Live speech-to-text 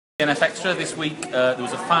TNF Extra this week. There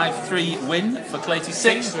was a 5-3 win for Clayty's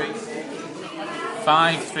team.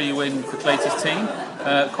 5-3 win for Clayty's team.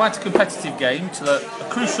 Quite a competitive game till a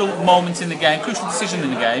crucial moment in the game, crucial decision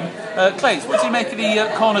in the game. Clayty, what do you make of the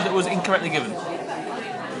corner that was incorrectly given?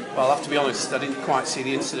 Well, I have to be honest, I didn't quite see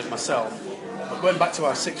the incident myself. But going back to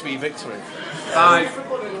our 6-3 victory,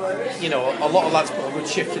 you know, a lot of lads put a good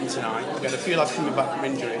shift in tonight. We had a few lads coming back from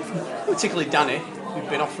injury, particularly Danny, who'd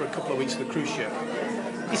been off for a couple of weeks for the cruise ship.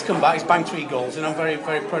 He's come back, he's banged 3 goals, and I'm very,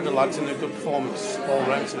 very proud of the lads and a good performance all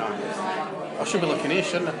round tonight. I should be looking here,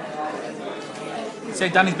 shouldn't I? You say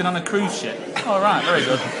Danny's been on a cruise ship. All right, very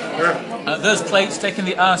good. There's Clayty taking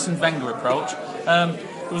the Arsene Wenger approach.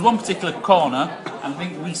 There was one particular corner, and I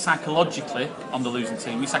think we psychologically, on the losing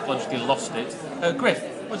team, we psychologically lost it. Griff,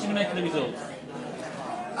 what did you make of the result?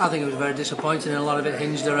 I think it was very disappointing, and a lot of it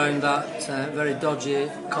hinged around that very dodgy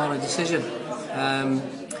corner decision.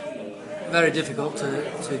 Very difficult to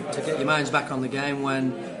get your minds back on the game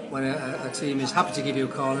when a team is happy to give you a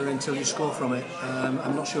corner until you score from it.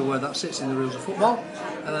 I'm not sure where that sits in the rules of football.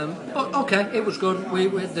 But okay, it was good.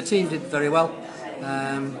 The team did very well.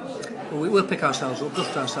 We'll pick ourselves up,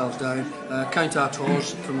 dust ourselves down, count our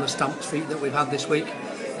toes from the stamped feet that we've had this week,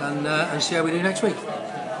 and see how we do next week.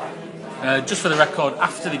 Just for the record,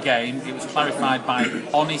 after the game, it was clarified by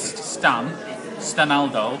honest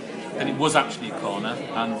Stanaldo, that it was actually a corner,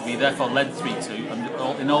 and we therefore led 3-2. And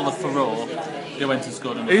in all the furore, they went and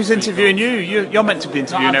scored. Who's interviewing you? You're meant to be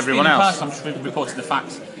interviewing everyone else. I'm just reporting the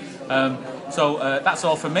facts. So that's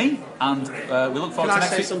all from me, and we look forward to next week. Can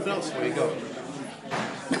I say something else before you go?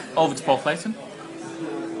 Over to Paul Clayton.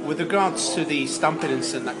 With regards to the stamping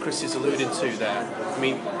incident that Chris is alluding to there, I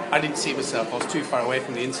mean, I didn't see it myself, I was too far away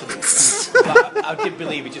from the incident. But I did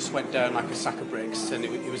believe he just went down like a sack of bricks, and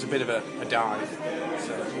it was a bit of a dive.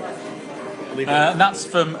 So, that's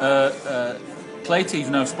from Clayty, who's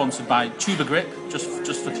now sponsored by Tuber Grip,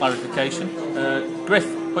 just for clarification. Griff,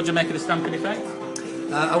 what do you make of the stamping effect?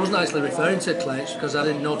 I wasn't actually referring to Clayty because I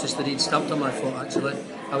didn't notice that he'd stamped on my foot, actually.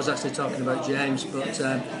 I was actually talking about James, but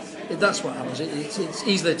that's what happens. It's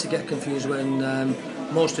easy to get confused when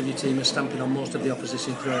most of your team are stamping on most of the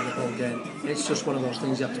opposition throughout the whole game. It's just one of those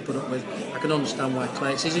things you have to put up with. I can understand why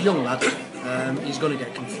Clayty, he's a young lad, he's going to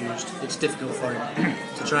get confused. It's difficult for him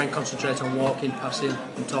to try and concentrate on walking, passing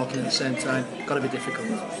and talking at the same time. Got to be difficult.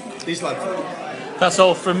 These lads. That's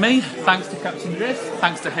all from me. Thanks to Captain Griff.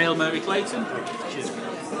 Thanks to Hail Mary Clayton. Cheers.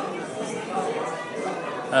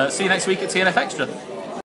 See you next week at TNF Extra.